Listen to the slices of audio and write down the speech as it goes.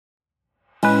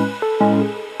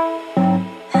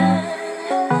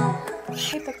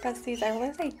besties, I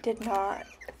realized I did not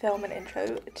film an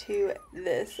intro to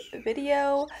this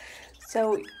video.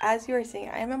 So as you are seeing,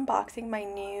 I am unboxing my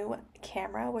new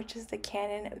camera, which is the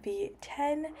Canon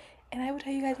V10, and I will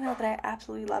tell you guys now that I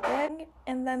absolutely love it.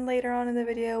 And then later on in the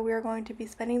video, we are going to be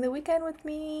spending the weekend with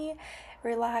me,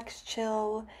 relax,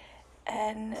 chill,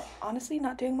 and honestly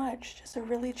not doing much, just a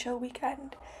really chill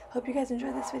weekend. Hope you guys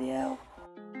enjoy this video.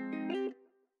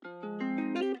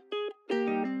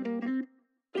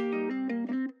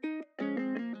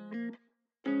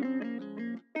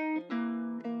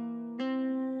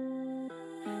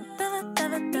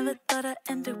 Never thought I'd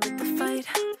end it with a fight.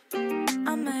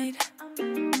 I'm made.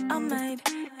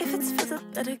 If it's for the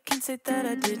better, can't say that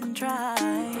I didn't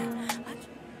try.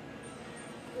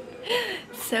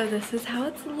 So this is how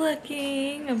it's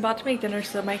looking. I'm about to make dinner,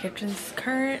 so my kitchen's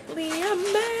currently a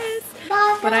mess.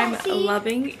 But I'm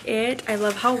loving it. I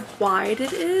love how wide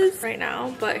it is right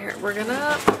now. But here, I'm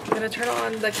gonna turn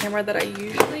on the camera that I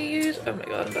usually use. Oh my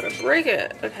god, I'm about to break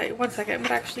it. Okay, one second. I'm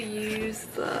gonna actually use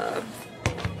the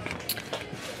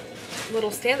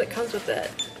little stand that comes with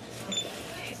it.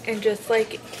 And just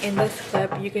like in this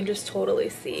clip, you can just totally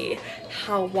see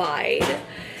how wide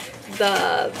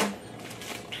the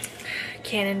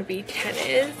Canon V10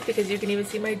 is, because you can even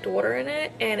see my daughter in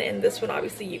it, and in this one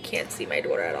obviously you can't see my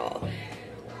daughter at all.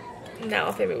 Now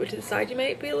if I move it to the side you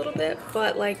might be a little bit,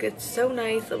 but like it's so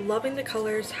nice. I'm loving the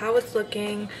colors, how it's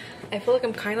looking. I feel like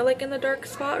I'm kind of like in the dark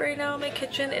spot right now in my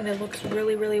kitchen, and it looks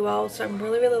really well, so I'm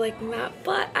really liking that.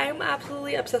 But I'm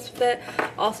absolutely obsessed with it.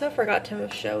 Also, I forgot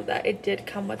to show that it did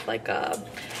come with like a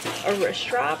wrist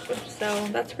strap, so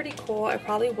that's pretty cool. I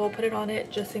probably will put it on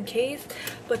it just in case.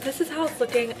 But this is how it's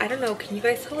looking. I don't know, can you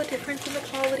guys tell a difference in the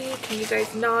quality? Can you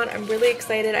guys not? I'm really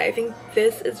excited. I think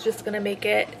this is just gonna make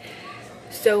it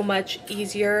so much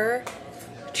easier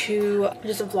to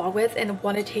just vlog with and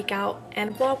want to take out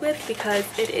and vlog with, because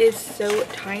it is so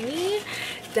tiny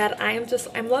that I'm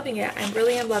loving it. I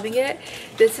really am loving it.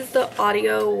 This is the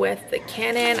audio with the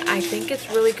Canon. I think it's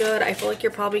really good. I feel like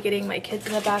you're probably getting my kids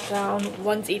in the background.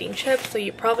 One's eating chips, so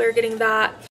you probably are getting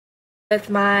that. With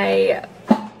my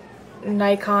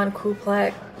Nikon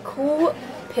Coolpix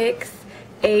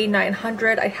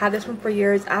A900. I had this one for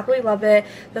years. Absolutely love it,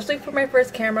 especially for my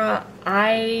first camera.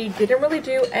 I didn't really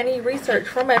do any research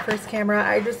for my first camera.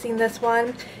 I just seen this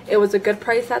one. It was a good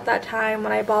price at that time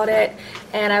when I bought it,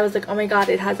 and I was like, oh my god,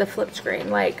 it has a flip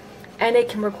screen, like, and it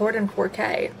can record in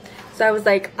 4K. So I was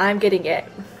like, I'm getting it.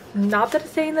 Not that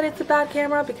it's saying that it's a bad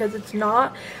camera, because it's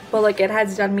not, but like it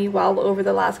has done me well over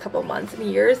the last couple months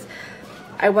and years.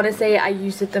 I want to say I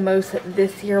used it the most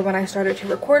this year when I started to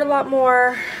record a lot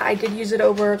more. I did use it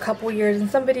over a couple years in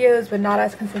some videos, but not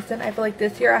as consistent. I feel like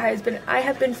this year I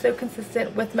have been so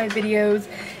consistent with my videos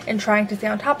and trying to stay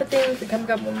on top of things and coming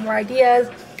up with more ideas.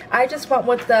 I just went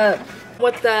with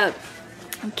the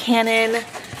Canon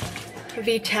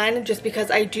V10 just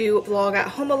because I do vlog at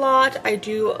home a lot. I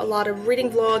do a lot of reading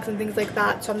vlogs and things like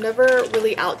that, so I'm never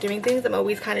really out doing things. I'm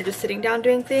always kind of just sitting down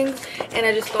doing things, and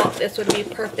I just thought this would be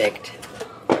perfect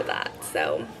for that.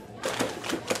 So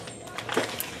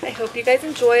I hope you guys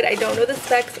enjoyed. I don't know the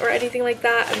specs or anything like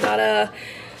that. I'm not a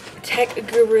tech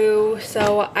guru,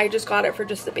 so I just got it for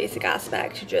just the basic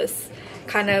aspect, to just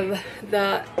kind of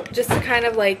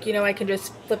like, you know, I can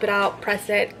just flip it out, press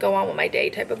it, go on with my day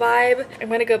type of vibe. I'm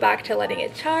gonna go back to letting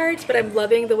it charge, but I'm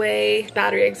loving the way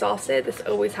battery exhausted. This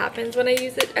always happens when I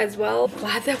use it as well.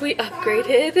 Glad that we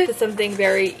upgraded to something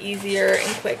very easier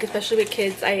and quick, especially with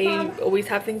kids. I always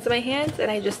have things in my hands,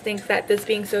 and I just think that this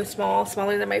being so small,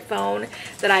 smaller than my phone,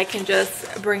 that I can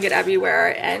just bring it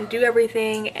everywhere and do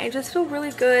everything and just feel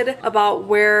really good about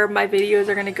where my videos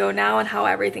are gonna go now and how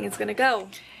everything is gonna go.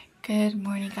 Good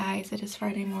morning, guys. It is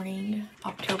Friday morning,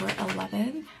 October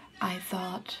 11th. I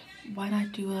thought, why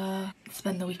not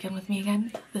spend the weekend with me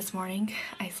again? This morning,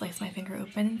 I sliced my finger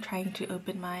open, trying to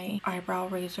open my eyebrow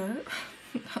razor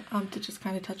to just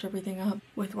kind of touch everything up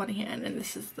with one hand, and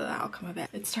this is the outcome of it.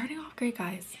 It's starting off great,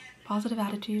 guys. Positive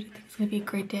attitude. I think it's gonna be a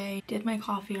great day. Did my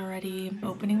coffee already. I'm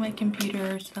opening my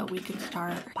computer so that we can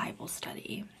start Bible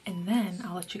study. And then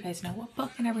I'll let you guys know what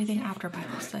book and everything after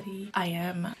Bible study I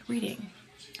am reading.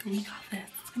 We got this.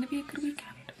 It's gonna be a good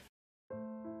weekend.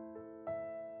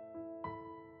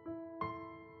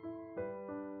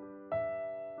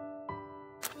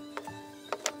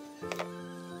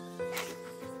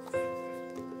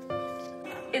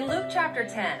 In Luke chapter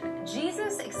 10,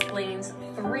 Jesus explains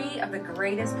 3 of the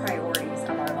greatest priorities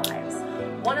of our lives.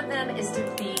 One of them is to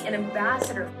be an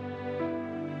ambassador.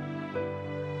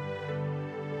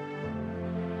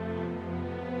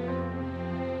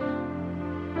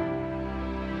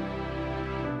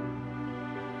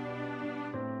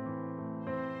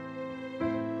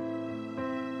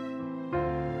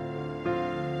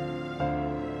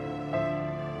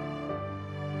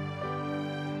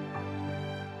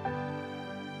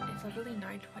 It's literally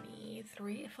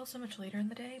 9:23. It feels so much later in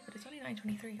the day, but it's only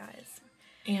 9:23, guys.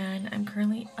 And I'm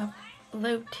currently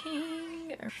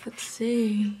uploading. Let's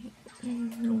see.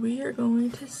 We are going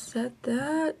to set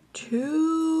that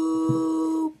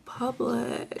to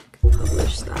public.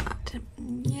 Publish that.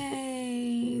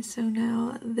 Yay! So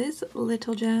now this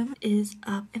little gem is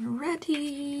up and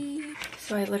ready.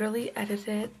 So I literally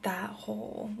edited that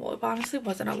whole, well, it honestly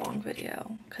wasn't a long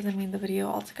video, because I mean the video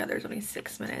altogether is only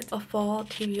 6 minutes. A fall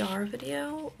TBR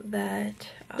video that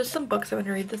just some books I'm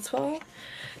gonna read this fall.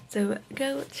 So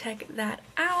go check that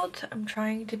out. I'm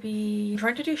trying to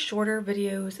do shorter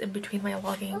videos in between my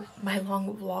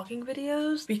long vlogging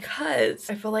videos, because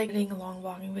I feel like editing long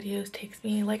vlogging videos takes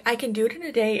me, like, I can do it in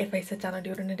a day if I sit down and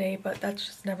do it in a day, but that's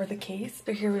just never the case.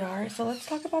 So here we are. So let's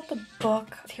talk about the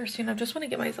book here soon. I just want to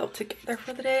get myself together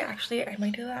for the day. Actually, I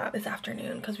might do that this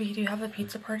afternoon because we do have a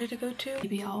pizza party to go to.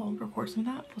 Maybe I'll record some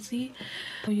of that. We'll see.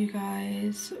 Show you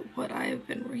guys what I've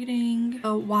been reading.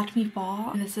 So Watch Me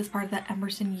Fall. And this is part of the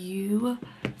Emerson You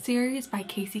series by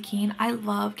Casey Keene. I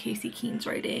love Casey Keene's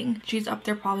writing. She's up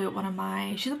there probably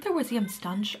with she's up there with C.M.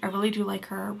 Stunch. I really do like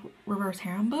her reverse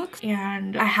harem books.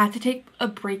 And I had to take a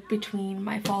break between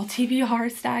my fall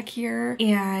TBR stack here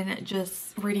and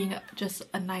just reading just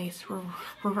a nice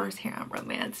reverse harem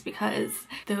romance, because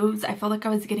those, I felt like I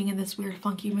was getting in this weird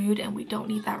funky mood, and we don't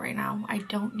need that right now. I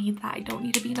don't need that. I don't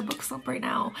need to be in a book slump right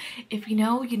now. If you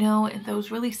know, you know, and those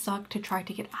really suck to try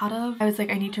to get out of. I was like,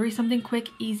 I need to read something quick,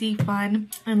 easy, fun,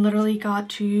 and literally got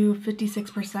to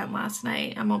 56% last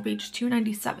night. I'm on page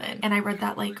 297, and I read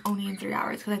that like only in 3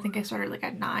 hours, because I think I started like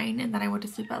at 9 and then I went to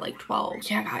sleep at like 12.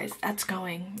 Yeah guys, that's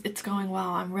going. It's going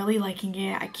well. I'm really liking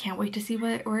it. I can't wait to see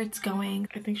where it's going.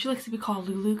 I think she likes to be called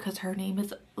Lulu because her name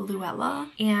is Luella,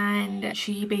 and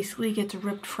she basically gets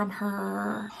ripped from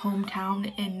her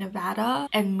hometown in Nevada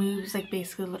and moves like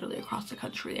basically literally across the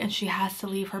country, and she has to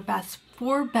leave her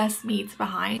four best mates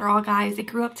behind. They're all guys. They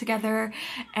grew up together,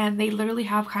 and they literally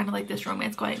have kind of like this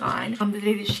romance going on. The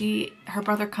day that her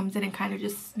brother comes in and kind of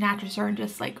just snatches her and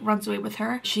just like runs away with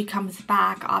her. She comes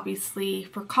back obviously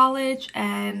for college,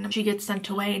 and she gets sent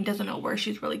away and doesn't know where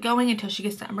she's really going until she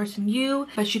gets to Emerson U,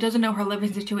 but she doesn't know her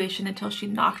living situation until she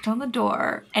knocked on the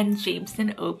door, and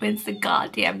Jameson opens the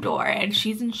goddamn door, and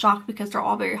she's in shock because they're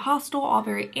all very hostile, all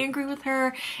very angry with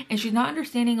her, and she's not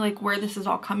understanding like where this is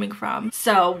all coming from.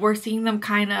 So we're seeing them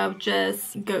kind of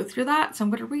just go through that. So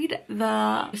I'm going to read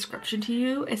the description to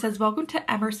you. It says, welcome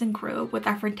to Emerson Grove. With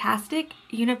our fantastic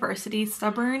university,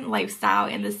 stubborn lifestyle,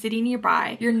 and the city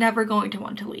nearby, you're never going to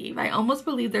want to leave. I almost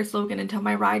believe their slogan until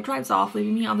my ride drives off,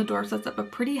 leaving me on the doorsteps of a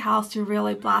pretty house to reel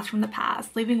a blast from the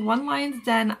past. Leaving one lion's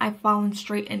den, I've fallen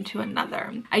straight into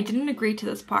another. I didn't agree to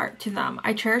this part to them.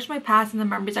 I cherished my past and the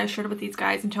memories I shared with these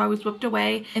guys until I was whipped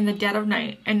away in the dead of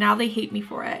night, and now they hate me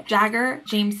for it. Jagger,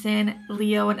 Jameson,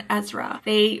 Leo, and Ezra.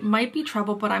 They might be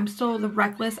trouble, but I'm still the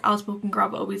reckless, outspoken girl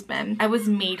I've always been. I was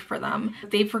made for them.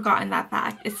 They've forgotten that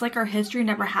fact. It's like our history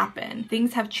never happened.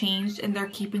 Things have changed and they're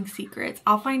keeping secrets.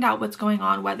 I'll find out what's going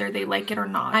on whether they like it or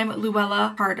not. I'm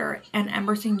Luella Carter, and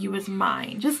Emerson U is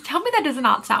mine. Just tell me that does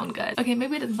not sound good. Okay,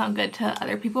 maybe it doesn't sound good to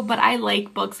other people, but I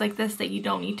like books like this that you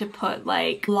don't need to put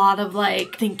like a lot of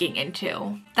like thinking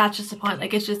into. That's just the point.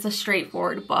 Like, it's just a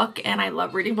straightforward book, and I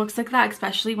love reading books like that,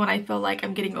 especially when I feel like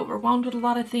I'm getting overwhelmed with a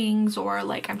lot of things, or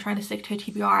like I'm trying to stick to a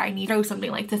TBR. I need to throw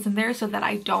something like this in there so that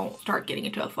I don't start getting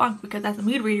into a funk, because as a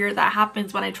mood reader, that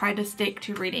happens when I try to stick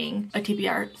to reading a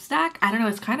TBR stack. I don't know,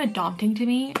 it's kind of daunting to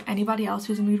me. Anybody else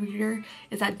who's a mood reader,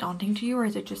 is that daunting to you, or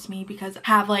is it just me? Because I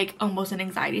have like almost an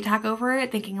anxiety attack over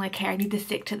it, thinking like, hey, I need to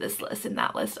stick to this list and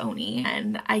that list only.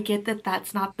 And I get that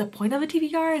that's not the point of a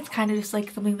TBR. It's kind of just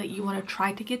like something that you want to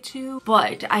try to get to,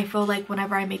 but I feel like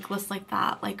whenever I make lists like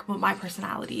that, like with my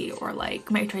personality or like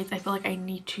my traits, I feel like I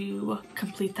need to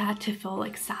complete that to feel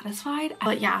like satisfied.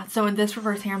 But yeah, so in this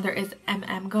reverse harem there is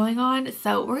MM going on,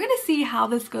 so we're gonna see how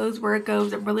this goes, where it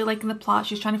goes. I'm really liking the plot.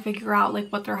 She's trying to figure out like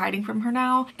what they're hiding from her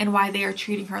now and why they are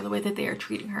treating her the way that they are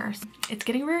treating her. So it's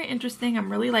getting very interesting.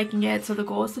 I'm really liking it. So the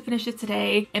goal is to finish it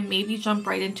today and maybe jump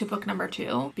right into book number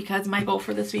 2, because my goal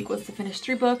for this week was to finish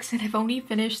 3 books, and I've only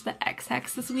finished the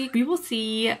X-Hex this week. We will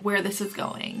see where this is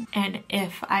going and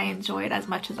if I enjoy it as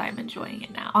much as I'm enjoying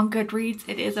it now. On Goodreads,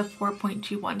 it is a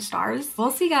 4.21 stars.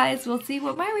 We'll see, guys. We'll see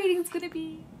what my rating is gonna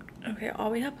be. Okay,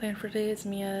 all we have planned for today is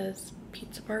Mia's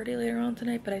pizza party later on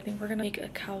tonight, but I think we're gonna make a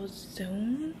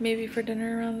calzone maybe for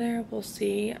dinner around there. We'll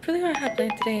see. Really what I had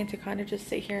planned today, and to kind of just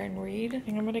sit here and read. I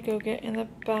think I'm gonna go get in the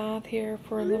bath here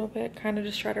for a little bit, kind of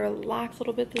just try to relax a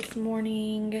little bit this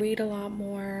morning, read a lot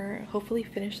more, hopefully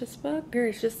finish this book.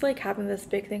 It's just like having this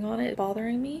big thing on it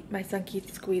bothering me. My son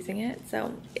keeps squeezing it,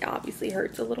 so it obviously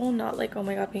hurts a little. Not like, oh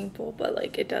my god, painful, but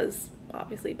like it does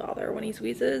obviously bother when he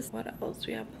squeezes. What else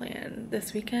do we have planned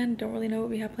this weekend? Don't really know what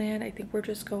we have planned. I think we're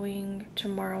just going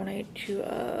tomorrow night to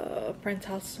a friend's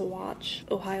house to watch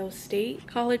Ohio State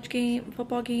college game,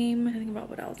 football game. I think about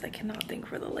what else. I cannot think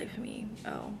for the life of me.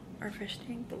 Oh, our fish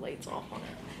tank, the light's off on it.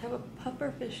 I have a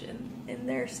puffer fish in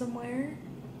there somewhere.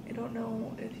 I don't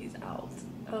know if he's out.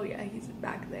 Oh yeah, he's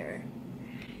back there.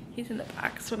 He's in the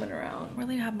back swimming around.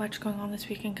 Really have much going on this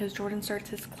weekend because Jordan starts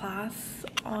his class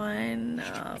on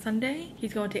Sunday.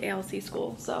 He's going to ALC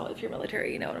school. So if you're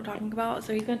military, you know what I'm talking about.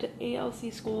 So he's going to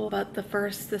ALC school, but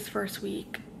this first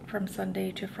week from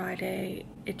Sunday to Friday,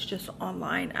 it's just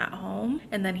online at home,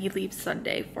 and then he leaves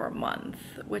Sunday for a month,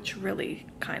 which really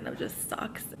kind of just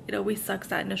sucks. It always sucks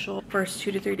that initial first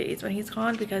 2 to 3 days when he's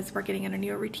gone because we're getting in a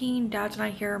new routine. Dad's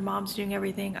not here, mom's doing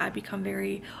everything. I become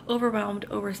very overwhelmed,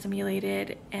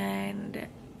 overstimulated, and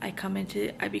I become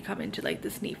into like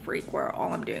this neat freak where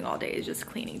all I'm doing all day is just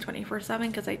cleaning 24/7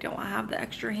 because I don't have the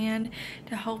extra hand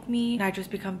to help me, and I just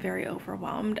become very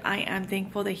overwhelmed. I am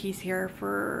thankful that he's here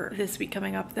for this week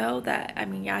coming up though. That, I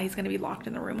mean, yeah, he's gonna be locked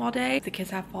in the room all day. The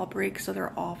kids have fall break, so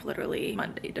they're off literally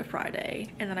Monday to Friday.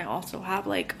 And then I also have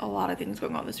like a lot of things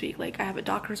going on this week. Like I have a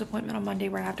doctor's appointment on Monday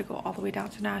where I have to go all the way down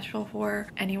to Nashville for.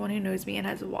 Anyone who knows me and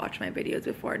has watched my videos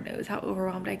before knows how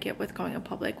overwhelmed I get with going in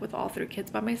public with all 3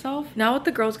 kids by myself. Now with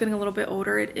the girls getting a little bit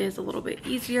older, it is a little bit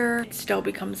easier. It still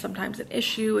becomes sometimes an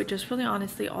issue. It just really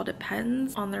honestly all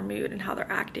depends on their mood and how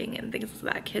they're acting and things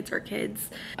like that. Kids are kids.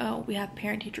 We have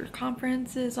parent-teacher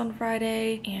conferences on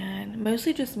Friday, and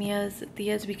mostly just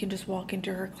Thea's, we can just walk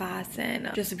into her class and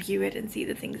just view it and see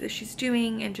the things that she's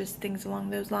doing and just things along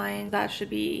those lines. That should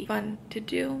be fun to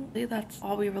do. That's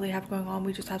all we really have going on.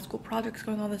 We just have school projects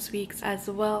going on this week as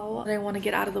well. I want to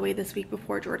get out of the way this week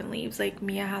before Jordan leaves. Like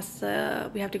we have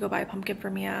to go buy a pumpkin for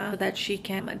Mia that she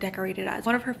can decorate it as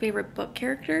one of her favorite book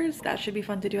characters. That should be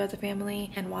fun to do as a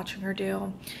family and watching her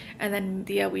do. And then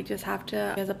Thea, we just have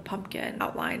to, has a pumpkin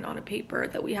outline on a paper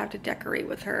that we have to decorate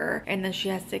with her, and then she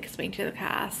has to explain to the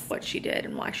class what she did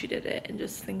and why she did it and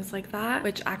just things like that,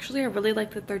 which actually I really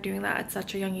like that they're doing that at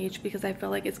such a young age because I feel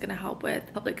like it's going to help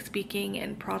with public speaking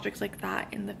and projects like that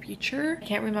in the future. I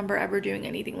can't remember ever doing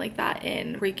anything like that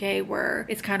in pre-K where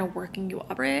it's kind of working you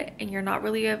up for it, and you're not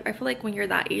really, I feel like when you're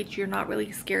that age, you're not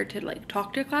really scared to like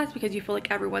talk to a class because you feel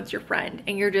like everyone's your friend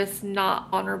and you're just not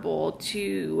honorable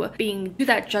to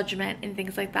that judgment and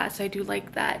things like that. So I do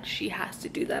like that she has to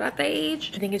do that at that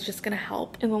age. I think it's just gonna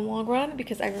help in the long run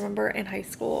because I remember in high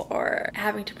school or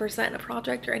having to present a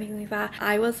project or anything like that,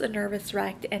 I was a nervous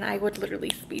wreck and I would literally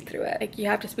speed through it. Like you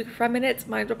have to speak for 5 minutes,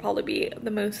 mine would probably be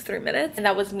the most 3 minutes, and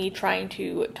that was me trying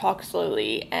to talk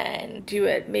slowly and do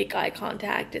it, make eye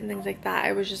contact and things like that.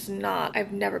 I was just not,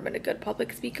 I've never been a good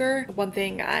public speaker. One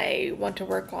thing I want to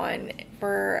work on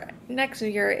for next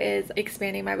year is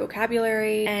expanding my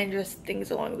vocabulary and just things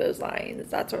along those lines.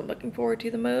 That's what I'm looking forward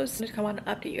to the most. I'm going to come on and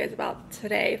update you guys about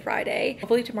today, Friday.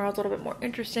 Hopefully tomorrow's a little bit more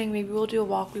interesting. Maybe we'll do a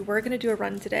walk. We were going to do a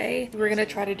run today. We were going to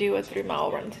try to do a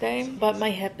 3-mile run today, but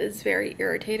my hip is very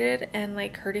irritated and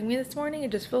like hurting me this morning.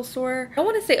 It just feels sore. I don't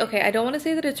want to say, okay, I don't want to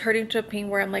say that it's hurting to a pain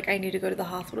where I'm like, I need to go to the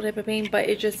hospital type of pain, but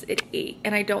it ate.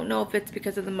 And I don't know if it's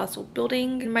because of the muscle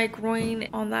building in my groin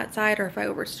on that side or if I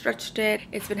overstretched it.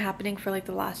 It's been happening for like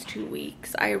the last 2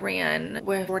 weeks. I ran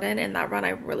with Jordan, and that run I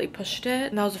really pushed it,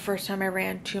 and that was the first time I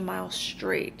ran 2 miles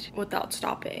straight without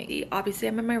stopping. Obviously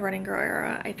I'm in my running girl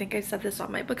era. I think I said this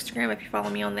on my bookstagram if you follow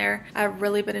me on there. I've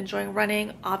really been enjoying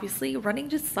running. Obviously running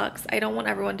just sucks. I don't want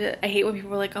everyone to, I hate when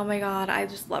people are like, oh my god, I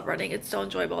just love running, it's so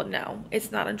enjoyable. No,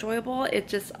 it's not enjoyable. It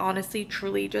just honestly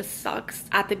truly just sucks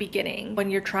at the beginning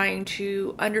when you're trying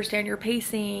to understand your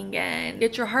pacing and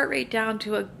get your heart rate down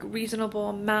to a reasonable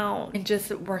amount and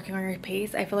just working on your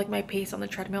pace. I feel like my pace on the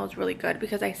treadmill is really good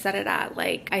because I set it at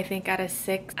like, I think at a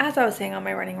 6, as I was saying on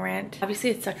my running rant.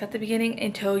 Obviously it sucks at the beginning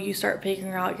until you start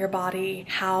figuring out your body,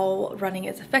 how running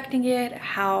is affecting it,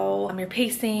 how you're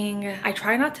pacing.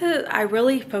 I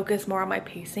really focus more on my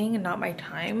pacing and not my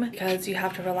time, because you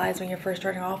have to realize when you're first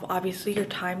starting off, obviously your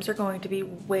times are going to be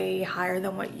way higher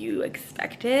than what you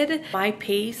expected. My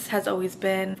pace has always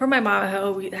been, for my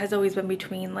mom, has always been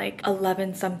between like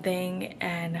 11 something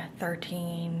and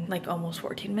 13, like almost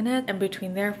 14 minutes, and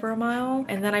between there for a mile.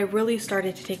 And then I really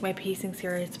started to take my pacing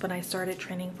serious when I started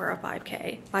training for a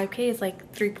 5K. 5K is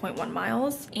like 3.1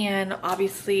 miles, and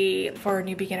obviously for a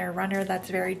new beginner runner that's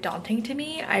very daunting to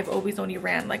me. I've always only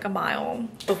ran like a mile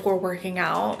before working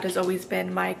out. It has always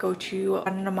been my go-to,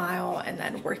 running a mile and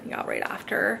then working out right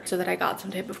after so that I got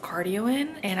some type of cardio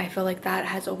in, and I feel like that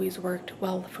has always worked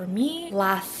well for me.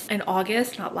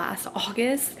 August,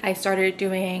 I started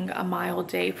doing a mile a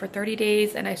day for 30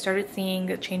 days, and I started seeing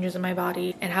the changes in my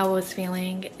body and how I was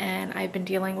feeling. And I've been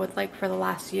dealing with, like, for the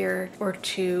last year or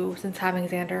two since having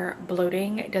Xander,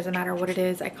 bloating. It doesn't matter what it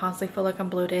is, I constantly feel like I'm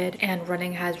bloated, and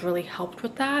running has really helped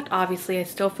with that. Obviously I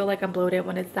still feel like I'm bloated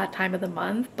when it's that time of the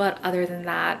month, but other than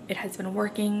that, it has been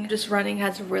working. Just running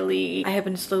has really, I have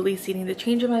been slowly seeing the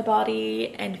change in my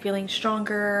body and feeling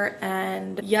stronger.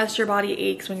 And yes, your body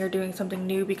aches when you're doing something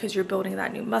new because you're building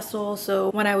that new muscle. So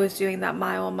when I was doing that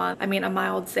mile a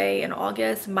mile day in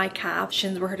August, my calf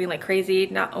shins were hurting like crazy,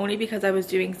 not only because I was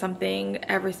doing something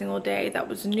every single day that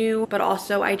was new, but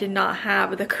also I did not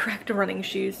have the correct running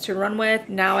shoes to run with.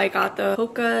 Now I got the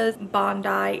Hoka's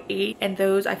Bondi 8, and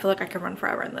those, I feel like I can run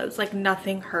forever in those. Like,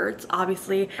 nothing hurts.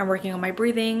 Obviously I'm working on my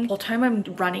breathing. The whole time I'm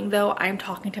running though, I'm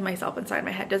talking to myself inside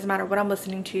my head. Doesn't matter what I'm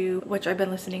listening to, which I've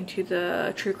been listening to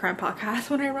the true crime podcast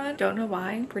when I run. Don't know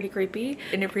why, pretty creepy,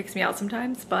 and it freaks me out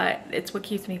sometimes, but it's what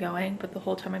keeps me going. But the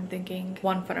whole time I'm thinking,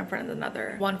 one foot in front of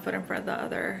another, one foot in front of the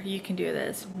other. You can do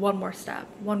this. One more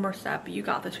step, you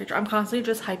got this, Rachel. I'm constantly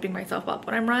just hyping myself up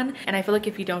when I'm run, and I feel like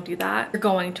if you don't do that, you're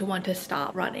going to want to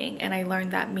stop running. And I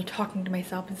learned that me talking to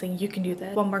myself and saying, you can do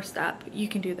this, one more step, you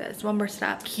can do this, one more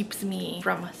step, keeps me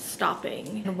from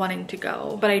stopping and wanting to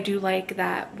go. But I do like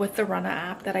that with the Runna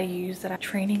app that I use, that I'm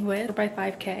training with by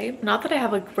 5K. Not that I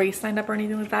have a race lined up or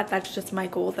anything like that. That's just my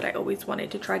goal that I always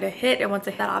wanted to try to hit. And once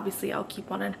I hit that, obviously I'll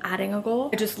keep on adding a goal.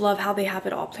 I just love how they have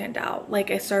it all planned out.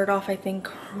 Like, I started off, I think,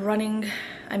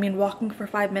 walking for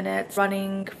 5 minutes,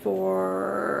 running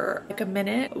for like a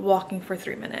minute, walking for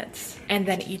 3 minutes. And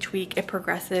then each week it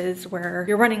progresses where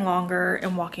you're running longer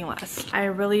and walking less.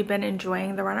 I've really been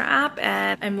enjoying the Runna app,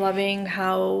 and I'm loving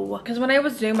how, because when I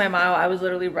was doing my mile, I was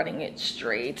literally running it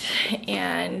straight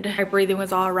and my breathing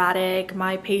was all erratic.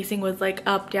 My pacing was like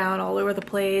up, down, all over the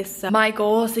place. So my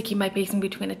goal is to keep my pacing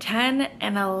between a 10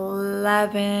 and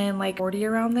 11, like 40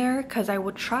 around there, because I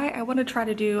want to try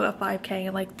to do a 5K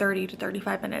in like 30 to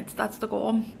 35 minutes. That's the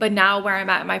goal. But now where I'm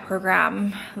at in my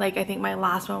program, like, I think my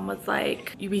last one was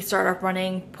like, we start off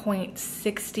running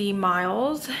 0.60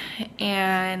 miles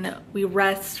and we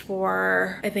rest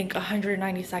for, I think,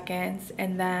 190 seconds.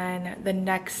 And then the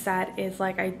next set is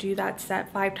like, I do that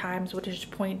set 5 times, which is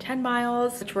 0.10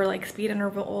 miles, which were like speed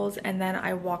intervals. And then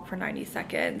I walk for 90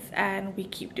 seconds, and we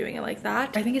keep doing it like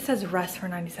that. I think it says rest for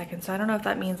 90 seconds. So I don't know if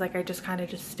that means like I just kind of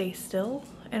just stay still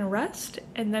and rest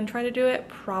and then try to do it.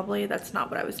 Probably that's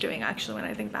not what I was doing actually when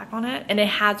I think back on it. And it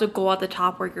has a goal at the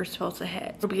top where you're supposed to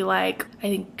hit. It'll be like, I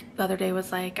think the other day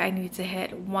was like, I need to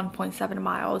hit 1.7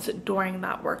 miles during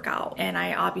that workout. And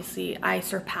I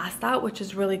surpassed that, which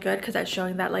is really good, because that's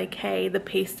showing that like, hey, the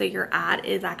pace that you're at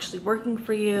is actually working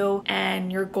for you,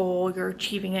 and your goal, you're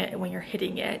achieving it when you're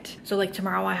hitting it. So like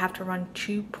tomorrow I have to run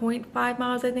 2.5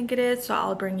 miles, I think it is. So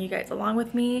I'll bring you guys along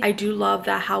with me. I do love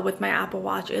that how with my Apple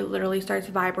Watch, it literally starts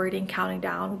vibrating, counting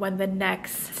down when the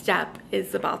next step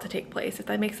is about to take place, if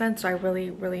that makes sense. So I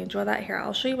really enjoy that. Here,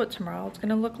 I'll show you what tomorrow it's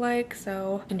gonna look like.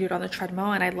 So you can do it on the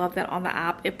treadmill, and I love that on the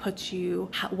app it puts you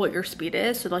what your speed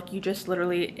is. So like, you just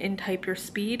literally type your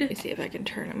speed. Let me see if I can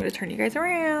I'm gonna turn you guys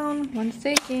around 1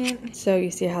 second. So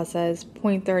you see how it says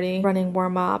 0.30 running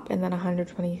warm up, and then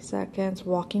 120 seconds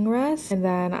walking rest. And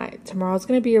then tomorrow's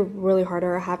gonna be really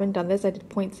harder. I haven't done this. I did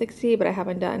 0.60, but I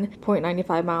haven't done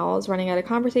 0.95 miles running at a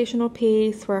conversational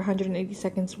pace for 180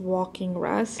 seconds walking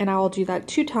rest. And I will do that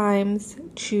 2 times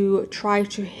to try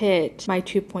to hit my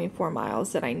 2.4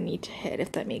 miles that I need to hit,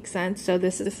 if that makes sense. So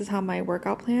this is how my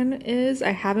workout plan is.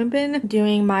 I haven't been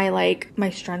doing my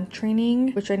strength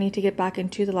training, which I need to get back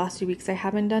into. The last 2 weeks I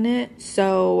haven't done it.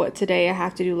 So today I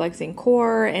have to do legs and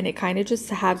core, and it kind of just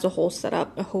has a whole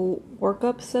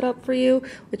workup set up for you,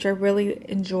 which I really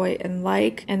enjoy and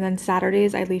like. And then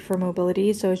Saturdays I leave for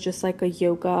mobility, so it's just like a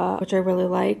yoga, which I really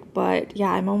like. But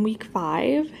yeah, I'm on week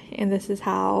 5, and this is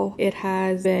how it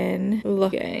has been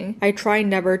looking. I try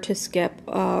never to skip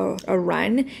a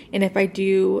run, and if I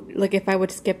do, like, if I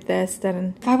would skip this,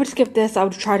 I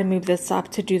would try to move this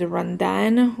up to do the run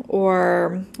then.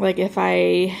 Or like, if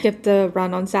I skip the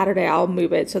run on Saturday, I'll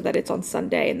move it so that it's on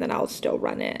Sunday, and then I'll still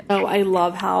run it. So I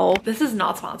love how, this is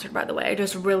not sponsored by the way, I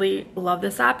just really love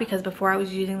this app, because before I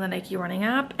was using the Nike running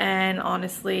app, and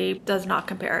honestly does not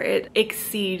compare. It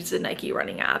exceeds the Nike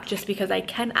running app, just because I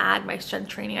can add my strength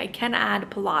training, I can add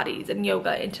Pilates, Pilates and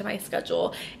yoga into my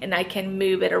schedule, and I can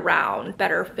move it around,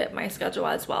 better fit my schedule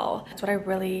as well. That's what I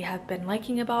really have been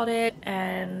liking about it,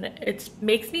 and it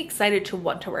makes me excited to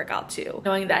want to work out too.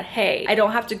 Knowing that, hey, I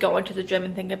don't have to go into the gym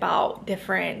and think about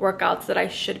different workouts that I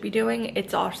should be doing.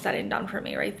 It's all set and done for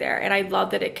me right there. And I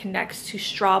love that it connects to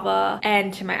Strava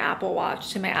and to my Apple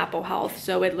Watch, to my Apple Health.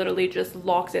 So it literally just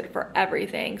locks it for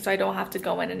everything. So I don't have to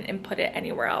go in and input it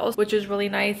anywhere else, which is really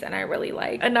nice, and I really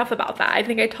like. Enough about that. I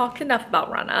think I talked enough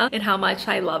about Runna and how much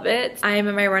I love it. I am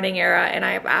in my running era, and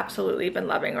I have absolutely been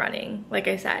loving running. Like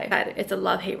I said, it's a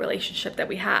love-hate relationship that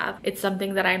we have. It's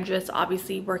something that I'm just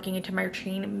obviously working into my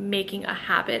routine, making a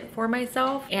habit for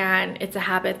myself, and it's a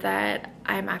habit that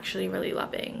I'm actually really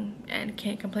loving and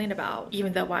can't complain about,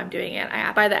 even though while I'm doing it,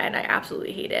 by the end, I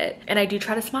absolutely hate it. And I do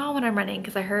try to smile when I'm running,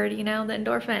 because I heard, you know, the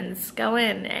endorphins go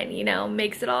in and, you know,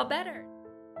 makes it all better.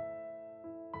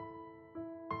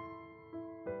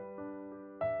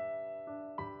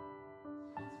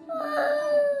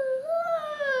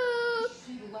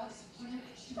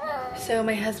 So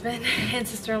my husband and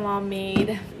sister-in-law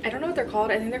made, I don't know what they're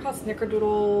called. I think they're called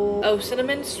snickerdoodle, oh,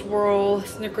 cinnamon swirl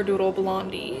snickerdoodle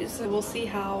blondies. So we'll see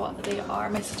how they are.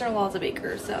 My sister-in-law is a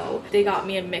baker, so they got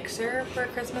me a mixer for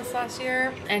Christmas last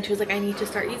year, and she was like, I need to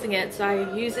start using it. So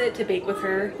I use it to bake with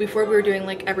her. Before, we were doing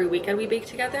like every weekend we bake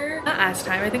together. Not as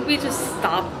time, I think we just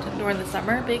stopped during the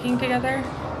summer baking together,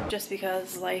 just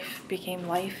because life became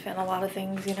life and a lot of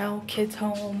things, you know, kids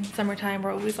home, summertime,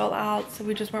 we're always all out, so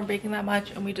we just weren't baking that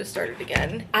much, and we just started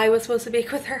again. I was supposed to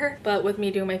bake with her, but with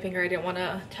me doing my finger, I didn't want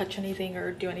to touch anything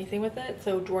or do anything with it,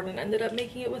 so Jordan ended up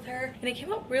making it with her, and it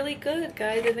came out really good,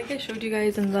 guys. I think I showed you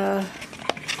guys in the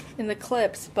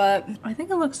clips, but I think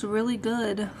it looks really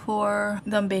good for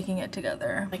them baking it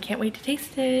together. I can't wait to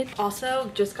taste it.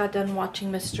 Also, just got done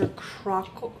watching Mr.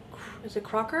 Crocker. Is it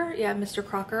Crocker? Yeah, Mr.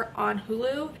 Crocker on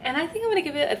Hulu. And I think I'm gonna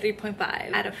give it a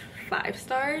 3.5 out of 5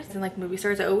 stars. And like movie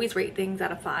stars, I always rate things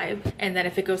out of 5. And then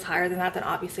if it goes higher than that, then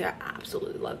obviously I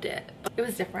absolutely loved it. But it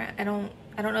was different. I don't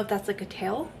know if that's like a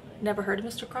tale. Never heard of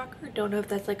Mr. Crocker. Don't know if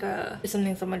that's like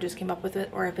something someone just came up with it,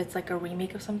 or if it's like a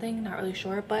remake of something. Not really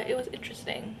sure, but it was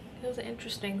interesting. It was an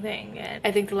interesting thing, and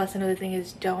I think the lesson of the thing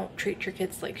is don't treat your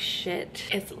kids like shit.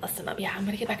 It's a lesson of, yeah, I'm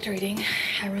gonna get back to reading. I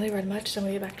haven't really read much, so I'm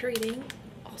gonna get back to reading.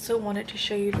 Also wanted to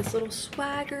show you this little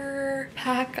swagger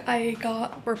pack I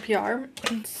got for PR.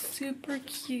 It's super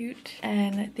cute,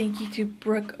 and thank you to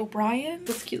Brooke O'Brien.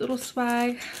 This cute little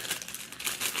swag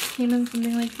came in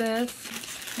something like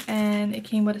this, and it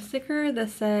came with a sticker that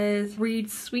says read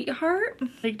sweetheart.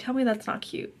 Like, tell me that's not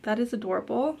cute. That is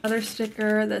adorable. Another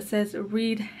sticker that says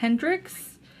read Hendrix.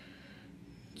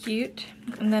 Cute.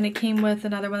 And then it came with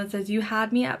another one that says you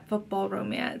had me at football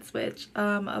romance, which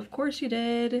of course you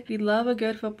did. We love a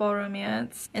good football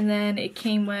romance. And then it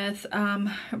came with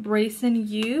Brayson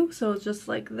You, so it's just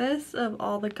like this of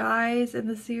all the guys in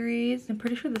the series. I'm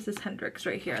pretty sure this is Hendrix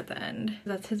right here at the end.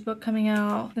 That's his book coming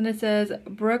out. Then it says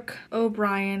Brooke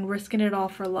O'Brien risking it all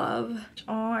for love.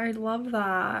 Oh, I love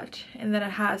that. And then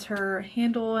it has her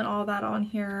handle and all that on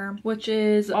here, which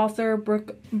is author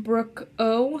Brooke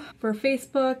O for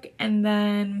Facebook, and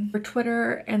then for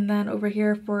Twitter, and then over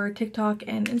here for TikTok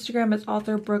and Instagram is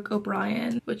author Brooke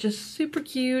O'Brien, which is super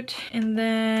cute. And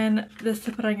then this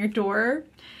to put on your door.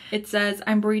 It says,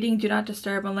 I'm breeding, do not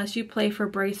disturb unless you play for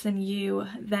Brayson You,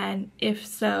 then if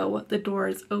so, the door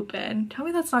is open. Tell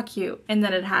me that's not cute. And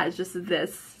then it has just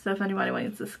this. So if anybody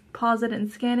wants to pause it and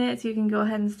scan it, so you can go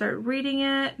ahead and start reading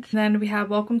it. And then we have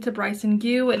Welcome to Bryson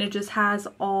You, and it just has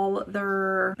all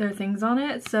their things on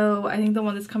it. So I think the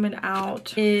one that's coming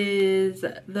out is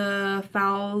the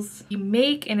fouls you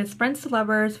make, and it's friends to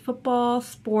lovers, football,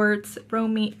 sports,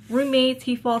 roommates,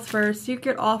 he falls first,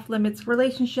 secret off-limits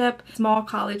relationship, small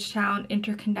college town,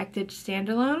 interconnected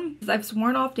standalone. I've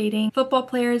sworn off dating football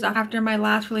players after my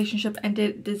last relationship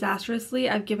ended disastrously.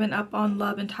 I've given up on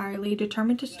love entirely,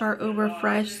 determined to start over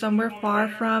fresh somewhere far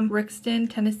from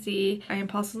Rixton, Tennessee. I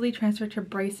impulsively transferred to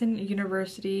Bryson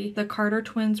University. The Carter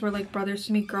twins were like brothers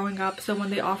to me growing up, so when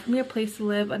they offer me a place to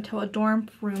live until a dorm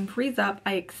room frees up,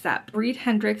 I accept. Reed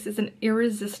Hendrix is an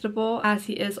irresistible as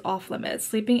he is off limits.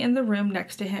 Sleeping in the room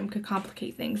next to him could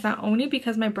complicate things, not only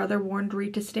because my brother warned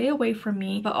Reed to stay away from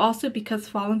me, but also because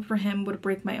falling for him would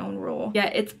break my own rule.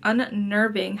 Yet it's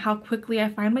unnerving how quickly I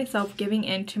find myself giving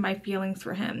in to my feelings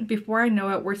for him. Before I know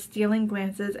it, we're stealing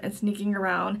glances and sneaking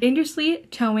around, dangerously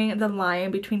towing the line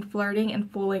between flirting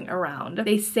and fooling around.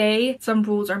 They say some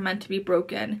rules are meant to be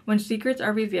broken. When secrets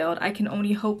are revealed, I can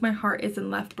only hope my heart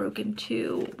isn't left broken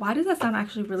too. Why does that sound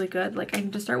actually really good? Like, I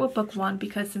need to start with book 1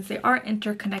 because since they are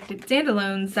interconnected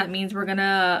standalones, that means we're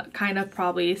gonna kind of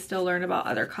probably still learn about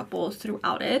other couples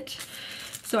throughout it.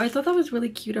 So I thought that was really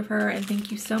cute of her, and thank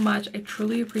you so much. I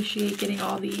truly appreciate getting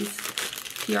all these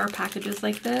PR packages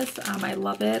like this. I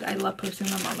love it. I love posting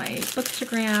them on my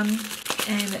Bookstagram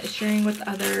and sharing with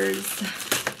others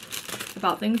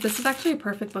about things. This is actually a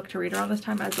perfect book to read around this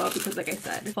time as well, because like I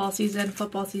said, fall season,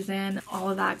 football season, all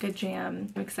of that good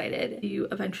jam. I'm excited to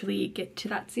eventually get to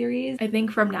that series. I think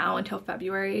from now until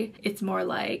February, it's more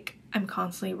like I'm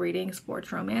constantly reading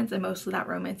sports romance, and most of that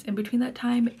romance in between that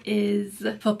time is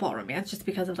football romance, just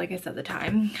because of, like I said, the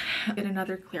time. Get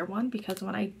another clear one, because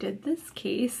when I did this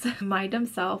case, my dumb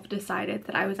self decided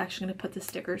that I was actually going to put the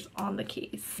stickers on the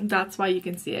case. That's why you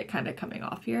can see it kind of coming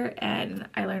off here, and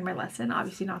I learned my lesson,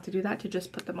 obviously not to do that, to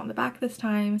just put them on the back this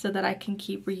time so that I can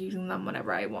keep reusing them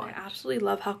whenever I want. I absolutely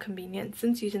love how convenient,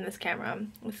 since using this camera,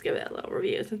 let's give it a little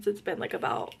review, since it's been like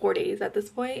about 4 days at this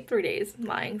point. 3 days, I'm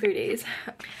lying, 3 days.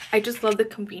 I just love the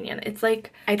convenience. It's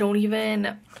like I don't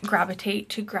even gravitate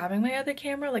to grabbing my other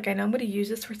camera. Like I know I'm going to use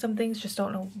this for some things, just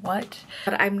don't know what,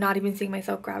 but I'm not even seeing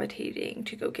myself gravitating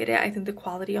to go get it. I think the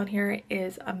quality on here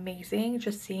is amazing.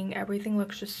 Just seeing everything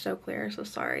looks just so clear. So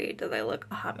sorry does I look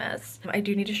a hot mess. I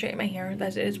do need to straighten my hair.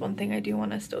 That is one thing I do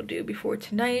want to still do before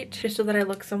tonight, just so that I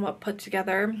look somewhat put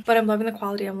together. But I'm loving the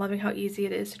quality. I'm loving how easy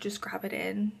it is to just grab it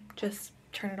in, just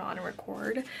turn it on and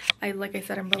record. Like I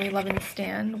said, I'm really loving the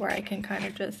stand where I can kind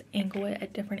of just angle it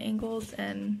at different angles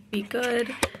and be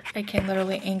good. I can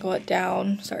literally angle it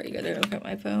down. Sorry, you gotta look at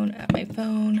my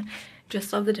phone.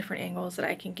 Just love the different angles that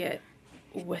I can get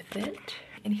with it.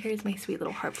 And here's my sweet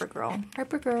little Harper girl.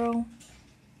 Harper girl.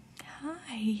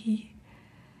 Hi.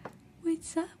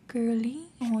 What's up, girly?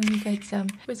 Oh, you got some.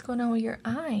 What's going on with your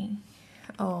eye?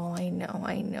 Oh, I know.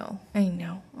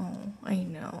 Oh, I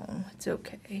know. It's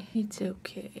okay. It's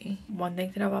okay. One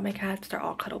thing to know about my cats, they're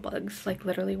all cuddle bugs. Like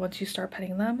literally once you start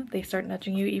petting them, they start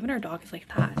nudging you. Even our dog is like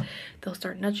that. They'll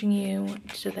start nudging you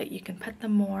so that you can pet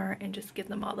them more and just give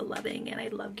them all the loving. And I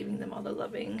love giving them all the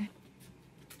loving.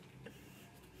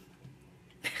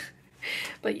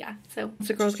 But yeah, so once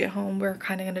the girls get home, we're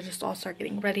kind of gonna just all start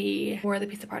getting ready for the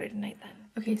pizza party tonight then.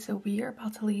 Okay, so we are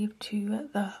about to leave to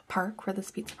the park for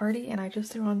this pizza party, and I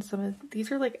just threw on some of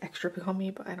these. Are like extra big on me,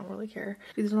 but I don't really care.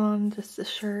 These are on just this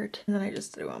shirt, and then I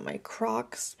just threw on my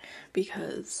Crocs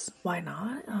because why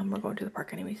not? We're going to the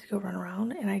park anyways to go run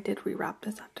around, and I did rewrap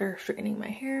this after straightening my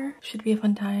hair. Should be a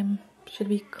fun time. Should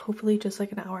be hopefully just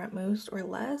like an hour at most or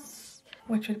less,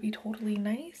 which would be totally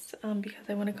nice because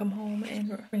I want to come home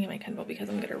and bring in my Kindle because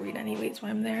I'm gonna read anyways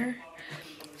while I'm there.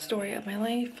 Story of my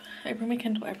life. I bring my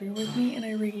Kindle everywhere with me and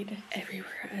I read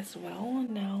everywhere as well.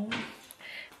 Now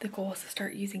the goal is to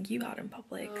start using you out in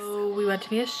public. So we went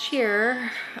to Mia's cheer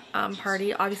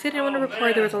party. Obviously I didn't want to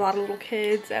record. There was a lot of little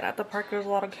kids, and at the park there was a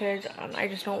lot of kids. I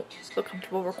just don't feel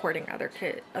comfortable recording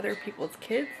other people's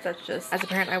kids. That's just, as a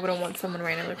parent, I wouldn't want someone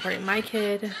randomly recording my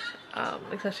kid.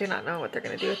 Especially not knowing what they're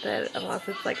gonna do with it, unless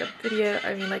it's like a video,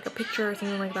 I mean like a picture or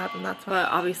something like that, then that's fine. But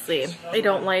obviously I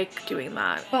don't like doing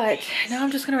that. But now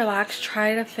I'm just gonna relax,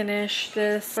 try to finish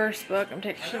this first book. I'm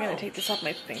actually gonna take this off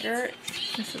my finger.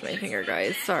 This is my finger,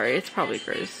 guys. Sorry, it's probably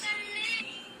gross.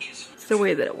 It's the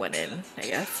way that it went in, I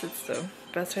guess. It's the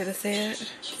best way to say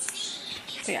it.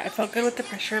 But yeah, I felt good with the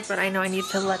pressure, but I know I need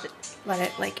to let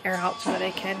it like air out so that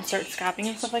I can start scrapping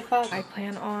and stuff like that. I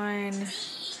plan on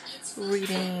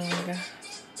reading,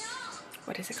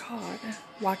 what is it called?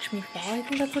 Watch Me Fall, I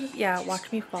think that's what it is. Yeah,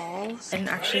 Watch Me Fall, and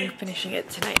actually finishing it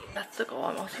tonight. That's the goal.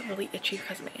 I'm also really itchy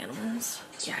because of my animals.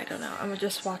 Yeah, I don't know. I'm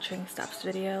just watching Steph's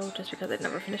video just because I'd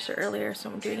never finished it earlier, so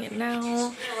I'm doing it now.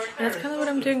 And that's kind of what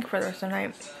I'm doing for the rest of the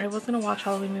night. I was gonna watch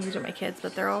Halloween movies with my kids,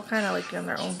 but they're all kind of like doing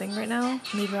their own thing right now.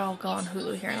 Maybe I'll go on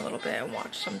Hulu here in a little bit and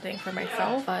watch something for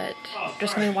myself, but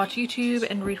just gonna watch YouTube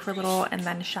and read for a little and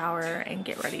then shower and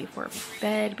get ready for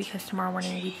bed because tomorrow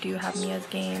morning we do have Mia's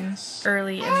game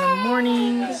early in the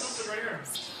morning.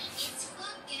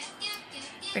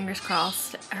 Fingers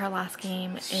crossed her last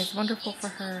game is wonderful for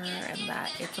her and that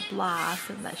it's a blast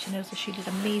and that she knows that she did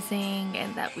amazing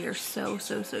and that we are so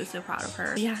proud of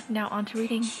her. But yeah, now on to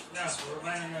reading.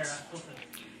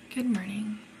 Good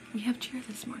morning. We have cheer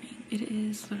this morning. It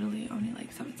is literally only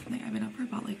like 7 something. I've been up for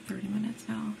about like 30 minutes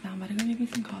now. Now I'm about to go make me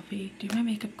some coffee, do my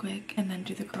makeup quick, and then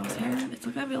do the girls' hair. It's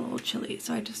like gonna be a little chilly,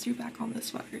 so I just threw back on this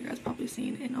sweater. You guys probably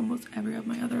seen in almost every of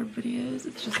my other videos.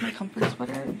 It's just my comfort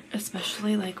sweater,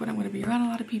 especially like when I'm gonna be around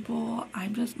a lot of people.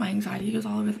 My anxiety goes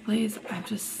all over the place. I'm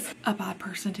just a bad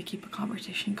person to keep a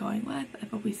conversation going with.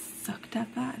 I've always sucked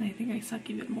at that, and I think I suck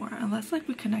even more. Unless like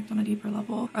we connect on a deeper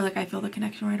level, or like I feel the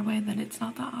connection right away, then it's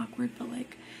not that awkward, but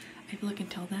like I feel like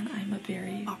until then I'm a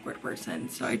very awkward person,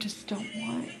 so I just don't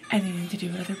want anything to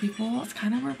do with other people. It's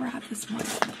kind of where we're at this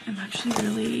month. I'm actually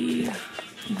really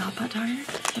not that tired,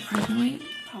 surprisingly.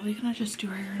 Probably gonna just do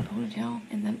her hair in a ponytail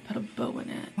and then put a bow in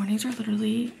it. Mornings are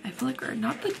literally, I feel like, are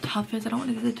not the toughest. I don't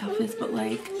want to say the toughest, but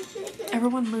like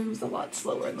everyone moves a lot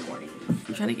slower in the morning.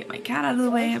 I'm trying to get my cat out of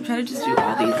the way. I'm trying to just do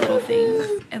all these little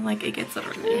things, and like it gets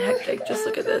literally hectic. Just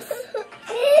look at this.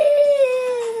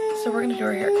 So we're gonna do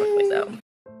her hair quickly though.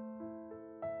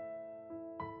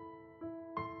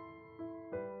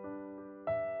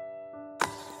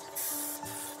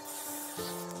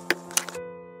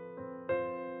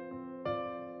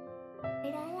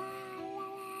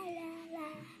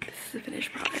 This is the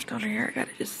finished product on her hair. I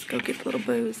gotta just go get the little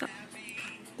bows.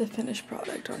 The finished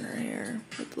product on her hair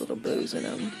with little bows in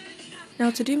them.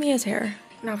 Now to do Mia's hair.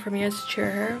 Now for Mia's chair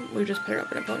hair, we just put her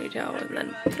up in a ponytail and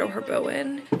then throw her bow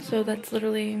in. So that's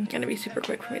literally gonna be super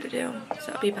quick for me to do.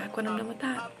 So I'll be back when I'm done with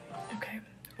that. Okay,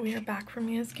 we are back from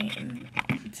Mia's game.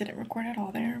 Didn't record at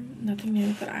all there, nothing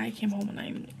new, but I came home and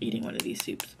I'm eating one of these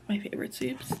soups, my favorite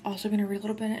soups. Also gonna read a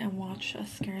little bit and watch a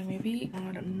scary movie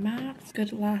on Max.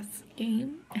 Good last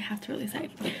game, I have to really say,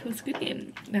 it was a good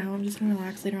game. Now I'm just gonna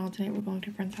relax. Later on tonight we're going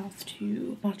to a friend's house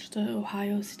to watch the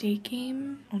Ohio State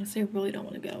game. Honestly, I really don't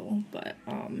want to go, but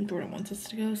Jordan wants us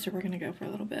to go, so we're gonna go for a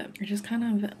little bit. I've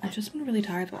just been really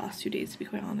tired the last 2 days, to be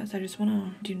quite honest. I just want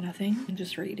to do nothing and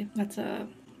just read.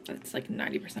 That's like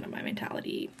 90% of my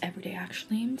mentality every day,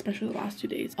 actually, especially the last 2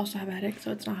 days. Also have a headache,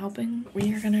 so it's not helping.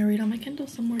 We are gonna read on my Kindle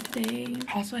some more today.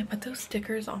 Also, I put those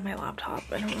stickers on my laptop.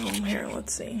 I don't know, here,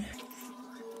 let's see.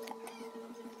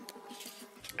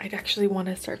 I'd actually want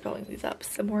to start filling these up.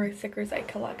 Some more stickers I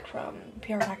collect from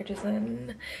PR packages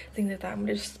and things like that. I'm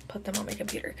gonna just put them on my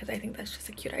computer because I think that's just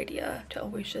a cute idea to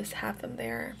always just have them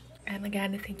there. And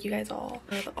again, thank you guys all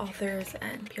for the authors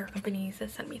and PR companies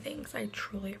that sent me things. I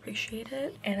truly appreciate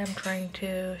it, and I'm trying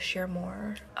to share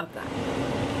more of that.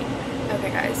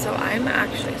 Okay guys, so I'm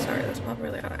actually, sorry, that's probably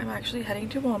really loud. I'm actually heading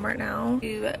to Walmart now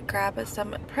to grab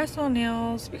some press-on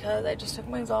nails because I just took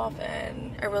mine off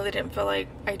and I really didn't feel like,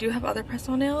 I do have other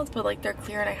press-on nails, but like they're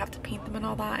clear and I have to paint them and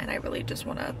all that, and I really just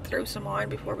want to throw some on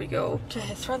before we go to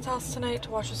his friend's house tonight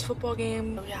to watch this football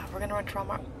game. So yeah, we're gonna run to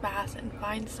Walmart fast and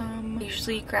find some. I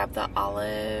usually grab the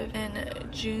Olive and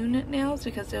June nails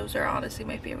because those are honestly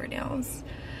my favorite nails.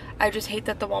 I just hate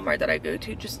that the Walmart that I go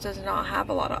to just does not have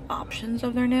a lot of options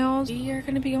of their nails. We are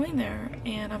going to be going there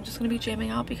and I'm just going to be jamming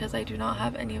out because I do not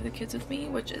have any of the kids with me,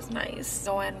 which is nice.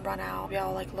 Go in, run out, we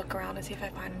all like look around and see if I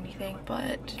find anything.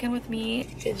 But again, with me,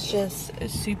 it's just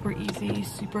super easy,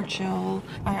 super chill.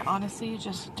 I honestly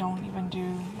just don't even do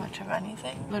much of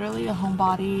anything. Literally a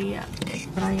homebody,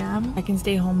 but I am. I can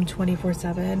stay home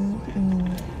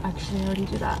 24/7. Actually, I already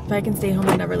do that. If I can stay home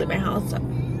and never leave my house,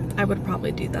 I would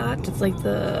probably do that. It's like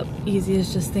the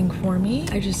easiest just thing for me.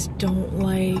 I just don't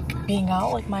like being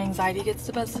out. Like my anxiety gets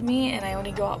the best of me and I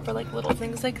only go out for like little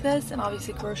things like this, and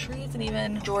obviously groceries. And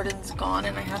even Jordan's gone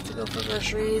and I have to go for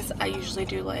groceries, I usually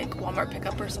do like Walmart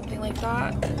pickup or something like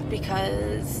that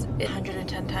because it's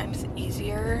 110 times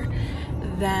easier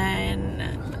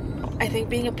than, I think,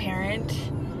 being a parent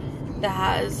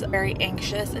that is very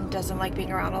anxious and doesn't like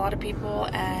being around a lot of people,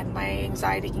 and my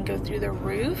anxiety can go through the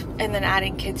roof. And then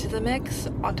adding kids to the mix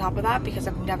on top of that, because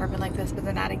I've never been like this, but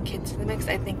then adding kids to the mix,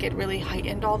 I think it really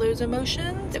heightened all those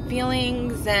emotions,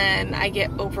 feelings, and I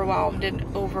get overwhelmed and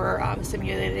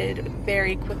stimulated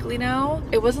very quickly now.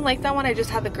 It wasn't like that when I just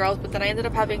had the girls, but then I ended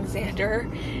up having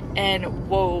Xander, and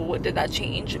whoa, did that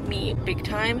change me big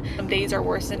time. Some days are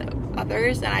worse than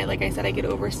others, and like I said, I get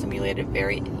overstimulated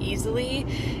very easily,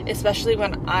 especially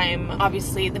when I'm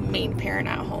obviously the main parent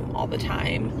at home all the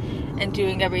time and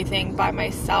doing everything by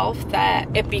myself, that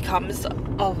it becomes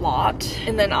a lot.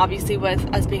 And then obviously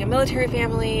with us being a military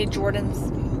family,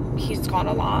 he's gone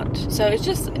a lot, so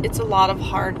it's a lot of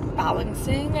hard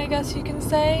balancing, I guess you can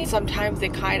say. Sometimes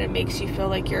it kind of makes you feel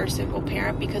like you're a single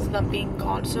parent because of them being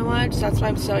gone so much. So that's why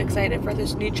I'm so excited for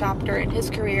this new chapter in his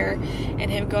career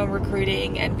and him going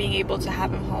recruiting and being able to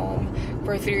have him home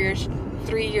for 3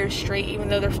 years straight, even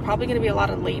though there's probably going to be a lot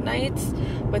of late nights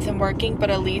with him working, but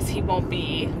at least he won't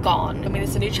be gone. I mean,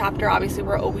 it's a new chapter. Obviously,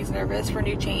 we're always nervous for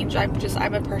new change. I'm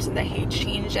a person that hates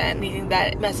change and anything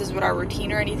that messes with our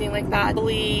routine or anything like that.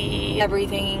 Hopefully,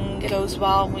 everything goes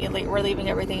well. We're leaving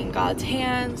everything in God's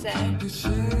hands.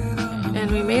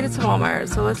 And we made it to Walmart,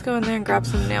 so let's go in there and grab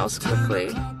some nails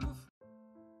quickly.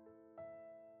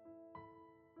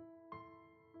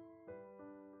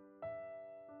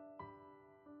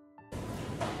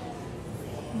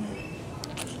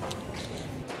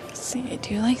 See, I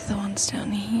do like the ones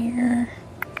down here.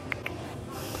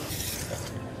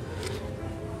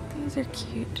 These are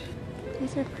cute.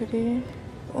 These are pretty.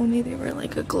 Only they were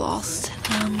like a gloss to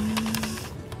them.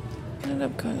 I ended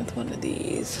up going with one of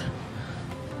these.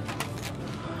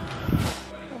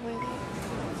 Probably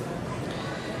these.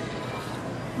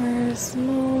 Where's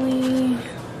Molly?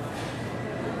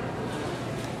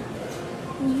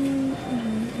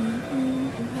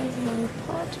 Harry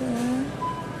Potter.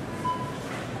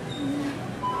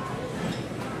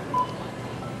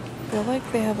 I feel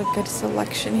like they have a good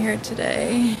selection here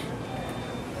today.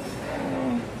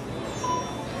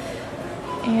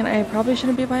 And I probably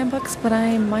shouldn't be buying books, but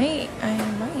I might.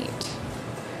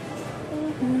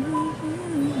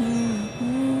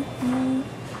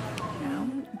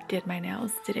 Did my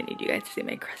nails. Didn't need you guys to see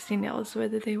my crusty nails the way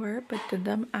that they were, but did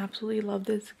them. Absolutely love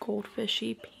this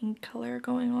goldfishy pink color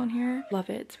going on here. Love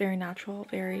it. It's very natural,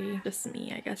 very just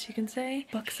me, I guess you can say.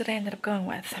 Books that I ended up going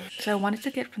with. So I wanted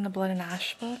to get from the Blood and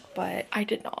Ash book, but I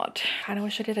did not. Kind of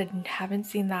wish I did. I haven't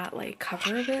seen that like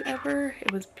cover of it ever.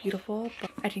 It was beautiful,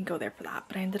 but I didn't go there for that.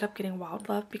 But I ended up getting Wild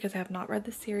Love because I have not read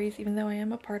the series, even though I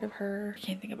am a part of her. I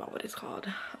can't think about what it's called.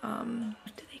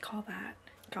 What do they call that?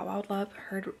 Got Wild Love,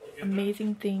 heard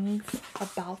amazing things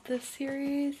about this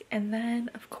series, and then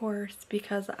of course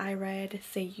because I read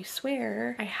Say You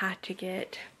Swear, I had to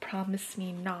get Promise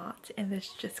Me Not, and this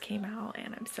just came out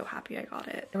and I'm so happy I got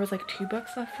it. There was like 2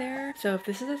 books left there, so if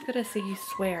this is as good as Say You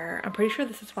Swear, I'm pretty sure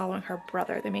this is following her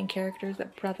brother. The main character is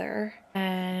that brother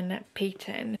and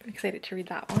Peyton. I'm excited to read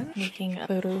that one. Making a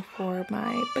photo for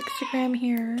my Bookstagram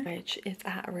here, which is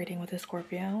at Rating with a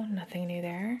Scorpio. Nothing new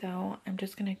there. So I'm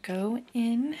just gonna go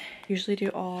in. Usually do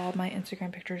all my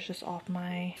Instagram pictures just off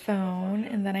my phone,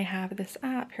 and then I have this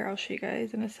app here. I'll show you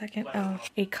guys in a second. Oh,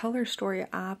 a Color Story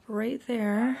app right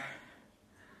there,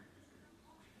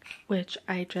 which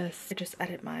I just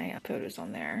edit my photos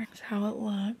on there. That's how it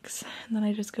looks. And then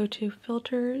I just go to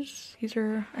filters.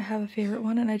 I have a favorite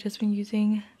one and I just been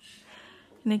using,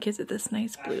 and it gives it this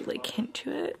nice blue like hint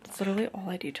to it. It's literally all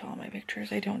I do to all my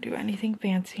pictures. I don't do anything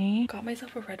fancy. Got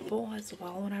myself a Red Bull as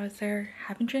well when I was there.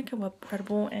 Haven't drank a Red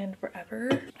Bull in forever.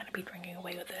 I'm gonna be drinking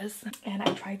away with this. And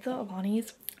I tried the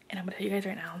Alani's, and I'm gonna tell you guys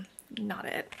right now, not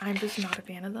it. I'm just not a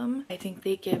fan of them. I think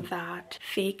they give that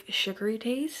fake sugary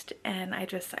taste, and I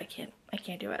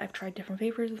can't do it. I've tried different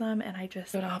flavors of them, and I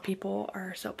just don't know how people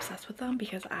are so obsessed with them,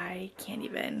 because I can't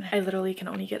even. I literally can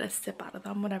only get a sip out of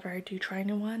them whenever I do try a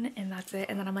new one, and that's it.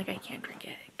 And then I'm like, I can't drink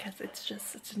it because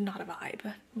it's not a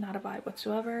vibe. Not a vibe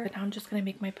whatsoever. But now I'm just gonna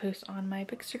make my post on my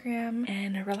Bookstagram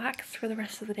and relax for the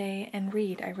rest of the day and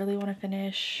read. I really want to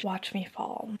finish Watch Me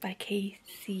Fall by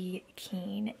K.C.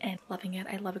 Keene, and loving it.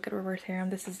 I love a good reverse harem.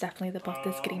 This is definitely the book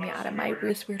that's getting me out of my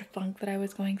this weird funk that I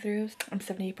was going through. I'm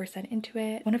 78% into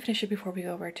it. I want to finish it before we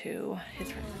go over to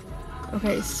his friend.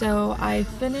 Okay, so I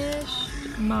finished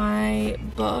my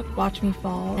book, Watch Me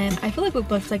Fall, and I feel like with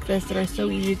books like this that are so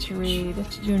easy to read,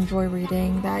 that you enjoy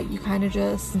reading, that you kind of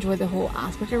just enjoy the whole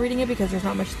aspect of reading it because there's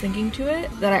not much thinking to it,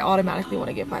 that I automatically want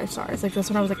to give 5 stars. Like this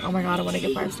one I was like, oh my god, I want to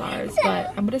give 5 stars,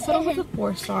 but I'm gonna settle with a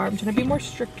 4 star. I'm trying to be more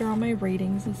stricter on my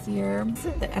ratings this year.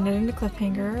 That ended in a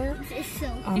cliffhanger.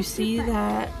 You see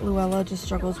that Luella just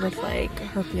struggles with like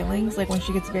her feelings, like when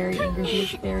she gets very angry,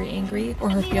 she's very angry, or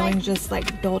her feelings just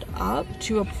like build up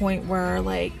to a point where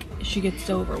like she gets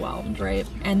so overwhelmed, right?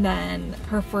 And then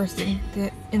her first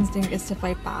instinct is to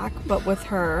fight back, but with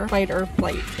her fight or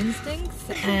flight instincts,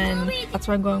 and that's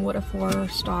why I'm going with a 4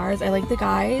 stars. I like the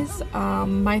guys.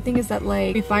 My thing is that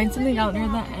like we find something out near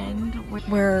the end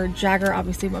where Jagger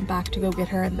obviously went back to go get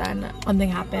her, and then something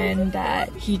happened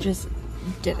that he just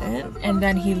didn't, and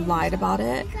then he lied about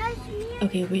it.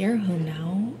 Okay, we are home now.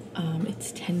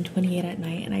 It's 10:28 at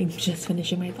night, and I'm just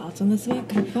finishing my thoughts on this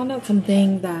book. I found out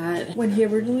something that when he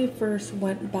originally first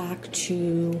went back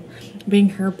to bring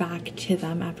her back to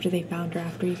them after they found her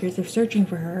after years of searching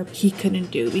for her, he couldn't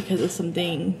do because of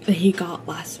something that he got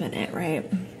last minute, right?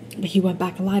 But he went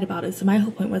back and lied about it. So my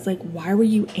whole point was like, why were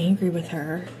you angry with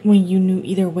her when you knew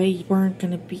either way you weren't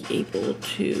gonna be able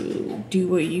to do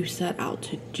what you set out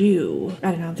to do?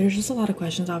 I don't know. There's just a lot of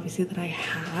questions obviously that I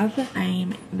have.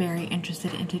 I'm very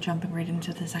interested into jumping right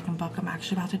into the second book. I'm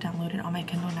actually about to download it on my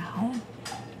Kindle now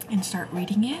and start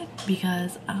reading it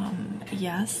because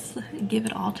yes, give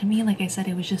it all to me. Like I said,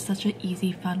 it was just such an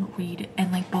easy, fun read, and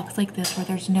like books like this where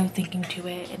there's no thinking to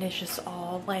it and it's just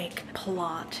all like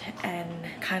plot and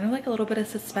kind of like a little bit of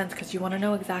suspense because you want to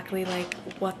know exactly like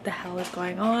what the hell is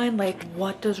going on, like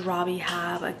what does Robbie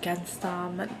have against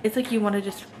them. It's like you want to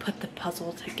just put the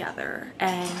puzzle together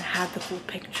and have the full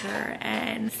picture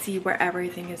and see where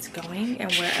everything is going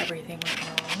and where everything went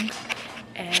wrong.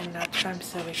 and that's why I'm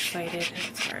so excited.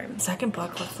 Sorry. Second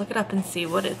book, let's look it up and see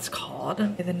what it's called.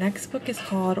 Okay, the next book is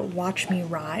called Watch Me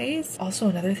Rise. Also,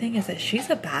 another thing is that she's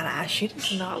a badass. She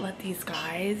does not let these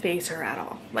guys face her at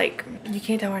all. Like, you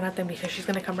can't tell her nothing because she's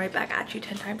gonna come right back at you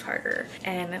 10 times harder.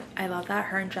 And I love that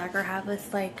her and Jagger have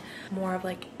this like more of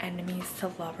like enemies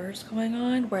to lovers going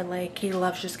on, where like he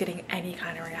loves just getting any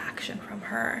kind of reaction from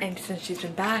her. And since she's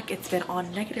been back, it's been all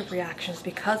negative reactions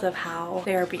because of how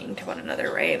they are being to one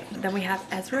another, right? Then we have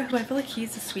Ezra, who I feel like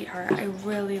he's a sweetheart. I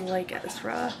really like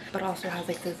Ezra, but also has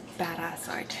like this badass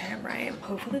side to him, right?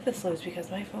 Hopefully this slows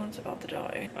because my phone's about to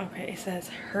die. Okay, it says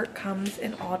hurt comes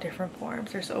in all different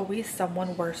forms. There's always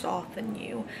someone worse off than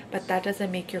you, but that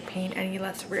doesn't make your pain any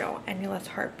less real, any less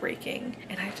heartbreaking.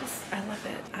 And I love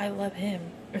it. I love him.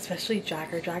 Especially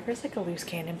Jagger. Jagger's like a loose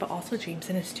cannon, but also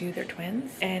Jameson is too. They're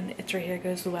twins. And it's right here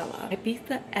goes Luella. I beat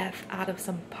the F out of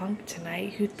some punk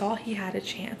tonight who thought he had a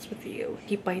chance with you.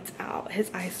 He bites out,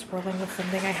 his eyes swirling with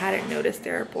something I hadn't noticed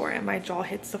there before, and my jaw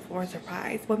hits the floor in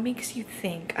surprise. What makes you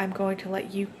think I'm going to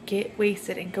let you get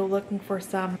wasted and go looking for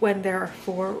some when there are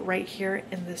 4 right here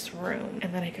in this room?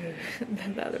 And then I go,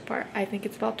 then the other part. I think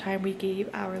it's about time we gave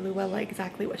our Luella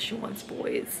exactly what she wants,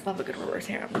 boys. Love a good reverse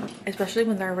harem. Especially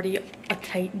when they're already a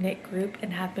tight-knit group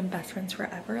and have been best friends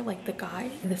forever. Like the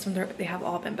guys, in this one they have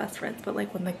all been best friends, but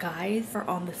like when the guys are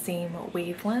on the same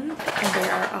wavelength and they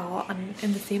are all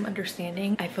in the same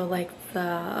understanding, I feel like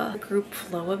the group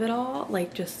flow of it all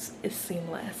like just is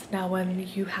seamless. Now when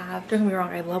you have, don't get me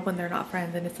wrong, I love when they're not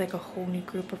friends and it's like a whole new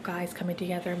group of guys coming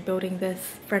together and building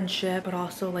this friendship, but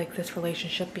also like this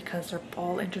relationship because they're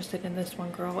all interested in this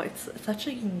one girl. It's such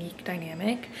a unique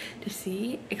dynamic to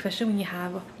see, especially when you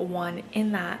have one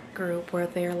in that group where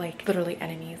they're like literally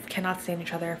enemies, cannot stand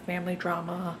each other, family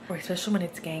drama, or especially when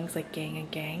it's gangs, like gang and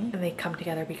gang, and they come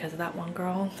together because of that one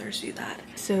girl. There's do that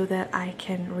so that I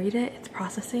can read it. It's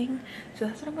processing. So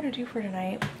that's what I'm gonna do for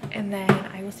tonight, and then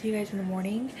I will see you guys in the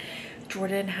morning.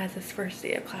 Jordan has his first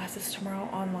day of classes tomorrow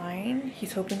online.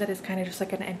 He's hoping that it's kind of just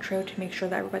like an intro to make sure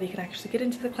that everybody can actually get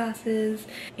into the classes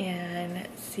and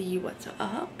see what's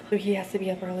up. So he has to be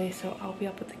up early, so I'll be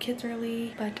up with the kids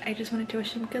early. But I just wanted to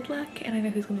wish him good luck, and I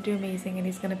know he's gonna do amazing and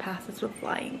he's gonna pass this with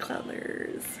flying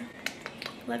colors.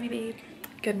 Love you, babe.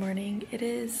 Good morning. It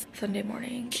is Sunday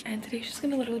morning and today's just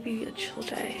gonna literally be a chill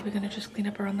day. We're gonna just clean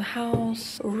up around the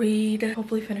house, read,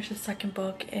 hopefully finish the second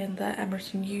book in the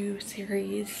Emerson U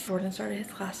series. Jordan started his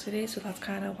class today, so that's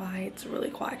kind of why it's really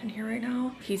quiet in here right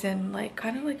now. He's in like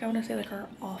kind of like, I want to say like our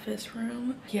office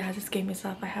room. He has his gaming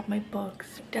stuff. I have my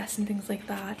books, desks and things like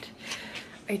that.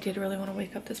 I did really want to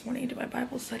wake up this morning and do my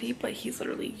Bible study, but he's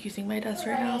literally using my desk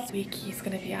right now. This week he's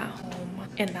gonna be at home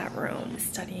in that room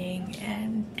studying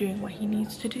and doing what he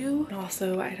needs to do. And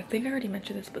also, I think I already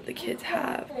mentioned this, but the kids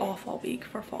have all fall week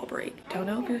for fall break. Don't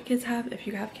know if your kids have, if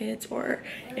you have kids, or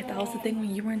if that was the thing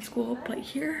when you were in school, but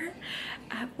here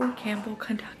at Fort Campbell,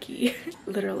 Kentucky,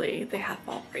 literally they have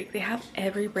fall break. They have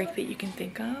every break that you can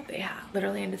think of. They have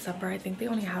literally in December, I think they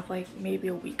only have like maybe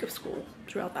a week of school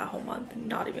throughout that whole month.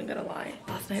 Not even gonna lie.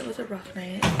 Last night was a rough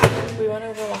night. We went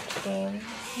over watch the game.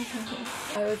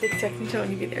 I was expecting to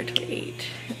only be there till 8.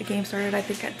 The game started I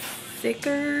think at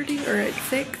 6:30 or at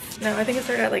 6. No, I think it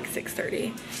started at like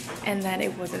 6:30 and then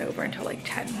it wasn't over until like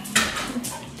 10.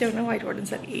 Don't know why Jordan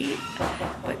said 8,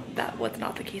 but that was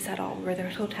not the case at all. We were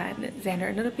there till 10. Xander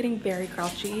ended up getting very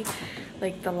grouchy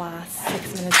like the last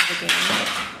 6 minutes of the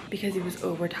game because he was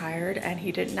overtired and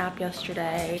he didn't nap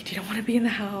yesterday. He didn't want to be in the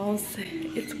house.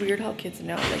 It's weird how kids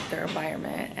know like their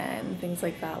environment and things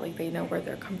like that. Like they know where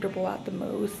they're comfortable at the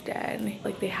most, and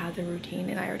like they had the routine,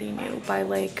 and I already knew by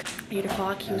like 8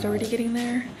 o'clock he was already getting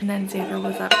there. And then Xavier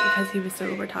was up because he was so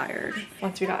overtired.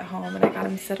 Once we got home and I got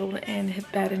him settled in his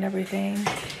bed and everything,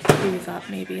 he was up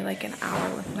maybe like an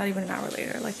hour, not even an hour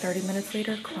later, like 30 minutes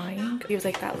later, crying. He was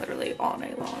like that literally all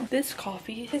night long. This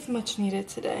coffee is much needed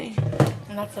today,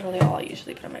 and that's literally all I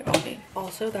usually put in my coffee.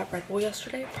 Also, that Red Bull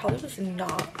yesterday probably was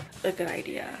not a good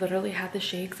idea. Literally had the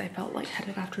shakes. I felt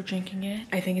lightheaded after drinking it.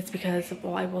 I think it's because,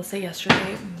 well, I will say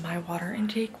yesterday my water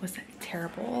intake was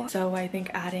terrible. So I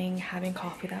think having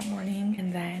coffee that morning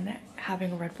and then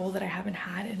having a Red Bull that I haven't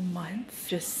had in months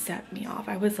just set me off.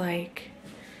 I was like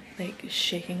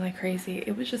shaking like crazy.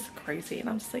 It was just crazy, and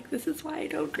I'm just like, this is why I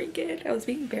don't drink it. I was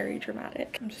being very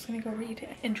dramatic. I'm just gonna go read,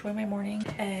 enjoy my morning,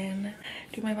 and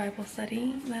do my Bible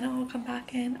study. Then I'll come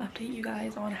back and update you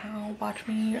guys on how Watch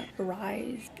Me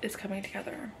Rise is coming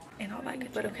together and all that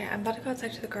good. But okay, I'm about to go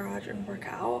outside to the garage and work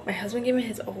out. My husband gave me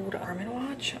his old Garmin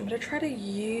watch. I'm gonna try to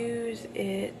use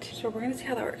it, so we're gonna see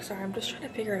how that works. Sorry, I'm just trying to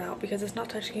figure it out because it's not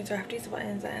touchscreen, so I have to use the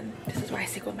buttons, and this is why I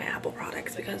stick with my Apple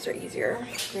products because they're easier.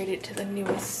 Upgrade it to the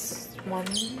newest 1,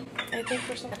 I think,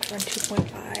 or something. Around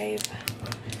 2.5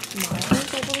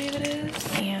 miles, I believe it is.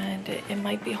 And it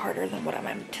might be harder than what I'm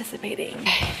anticipating.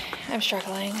 I'm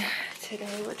struggling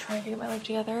today with trying to get my life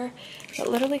together, but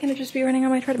literally gonna just be running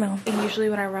on my treadmill. And usually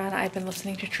when I run, I've been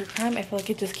listening to true crime. I feel like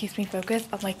it just keeps me focused,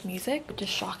 unlike music.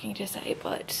 Just shocking to say,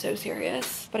 but so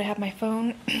serious. But I have my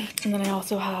phone, and then I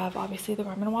also have obviously the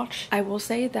Garmin watch. I will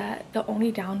say that the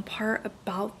only down part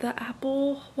about the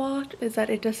Apple Watch is that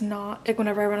it does not, like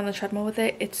whenever I run on the treadmill with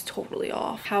it, it's totally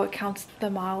off. How it counts the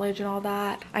mileage and all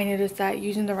that. I noticed that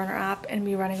using the runner app and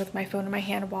me running with my phone in my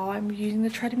hand while I'm using the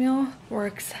treadmill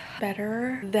works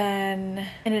better than,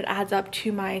 and it adds up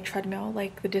to my treadmill,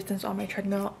 like the distance on my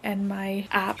treadmill and my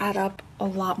app add up a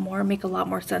lot more, make a lot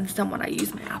more sense than when I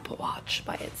use my Apple Watch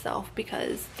by itself,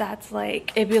 because that's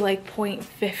like, it'd be like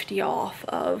 0.50 off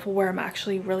of where I'm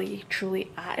actually really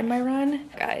truly at in my run.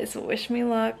 Guys, wish me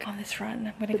luck on this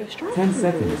run. I'm gonna go strong. 10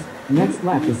 seconds. Next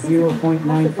lap is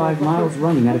 0.95 miles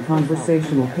running at a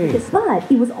conversational pace.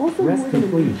 But it was also Rest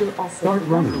complete. Start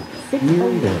running.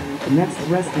 Nearly there. Next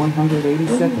rest 180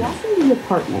 seconds. Walking the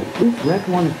apartment. Rep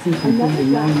 1 of 2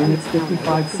 completing 9 minutes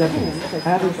 55 seconds.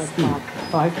 Average speed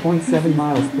 5.7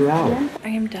 miles per hour. I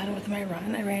am done with my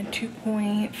run. I ran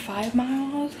 2.5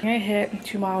 miles. I hit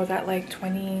 2 miles at like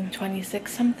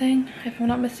 26 something, if I'm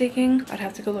not mistaken. I'd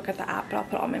have to go look at the app, but I'll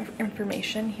put all my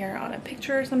information here on a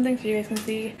picture or something so you guys can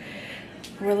see.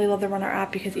 Really love the runner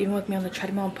app because even with me on the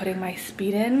treadmill and putting my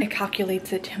speed in, it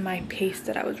calculates it to my pace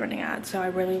that I was running at. So I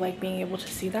really like being able to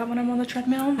see that when I'm on the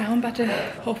treadmill. Now I'm about to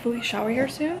hopefully shower here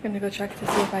soon. I'm gonna go check to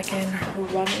see if I can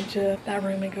run into that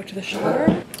room and go to the shower.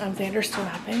 Xander's still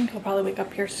napping. He'll probably wake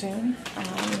up here soon.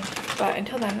 But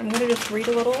until then, I'm gonna just read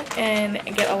a little and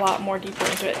get a lot more deeper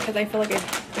into it because I feel like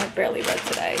I've barely read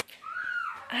today.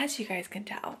 As you guys can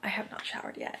tell, I have not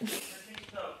showered yet.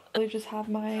 I just have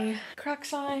my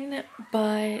Crocs on,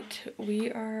 but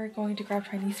we are going to grab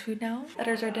Chinese food now. That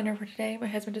is our dinner for today. My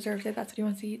husband deserves it. That's what he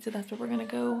wants to eat, so that's what we're gonna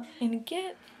go and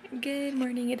get. Good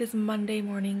morning. It is Monday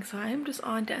morning, so I'm just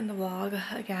on to end the vlog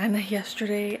again.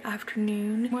 Yesterday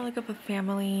afternoon, more like of a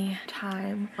family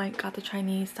time. Mike got the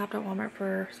Chinese, stopped at Walmart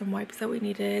for some wipes that we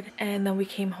needed, and then we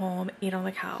came home, ate on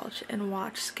the couch, and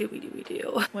watched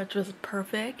Scooby-Doo, which was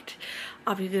perfect.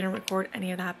 Obviously didn't record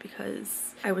any of that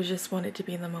because I was just wanted to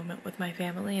be in the moment with my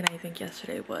family, and I think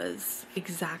yesterday was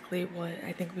exactly what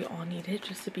I think we all needed,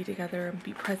 just to be together and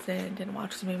be present and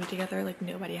watch the movie together. Like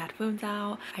nobody had phones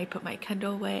out. I put my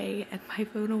Kindle away and my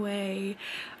phone away.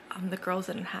 The girls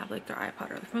didn't have like their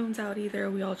iPod or their phones out either.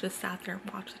 We all just sat there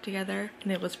and watched it together,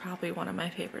 and it was probably one of my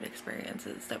favorite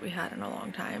experiences that we had in a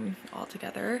long time all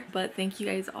together. But thank you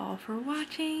guys all for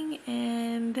watching,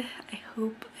 and I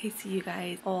hope I see you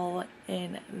guys all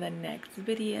in the next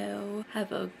video.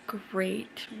 Have a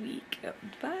great week.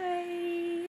 Bye.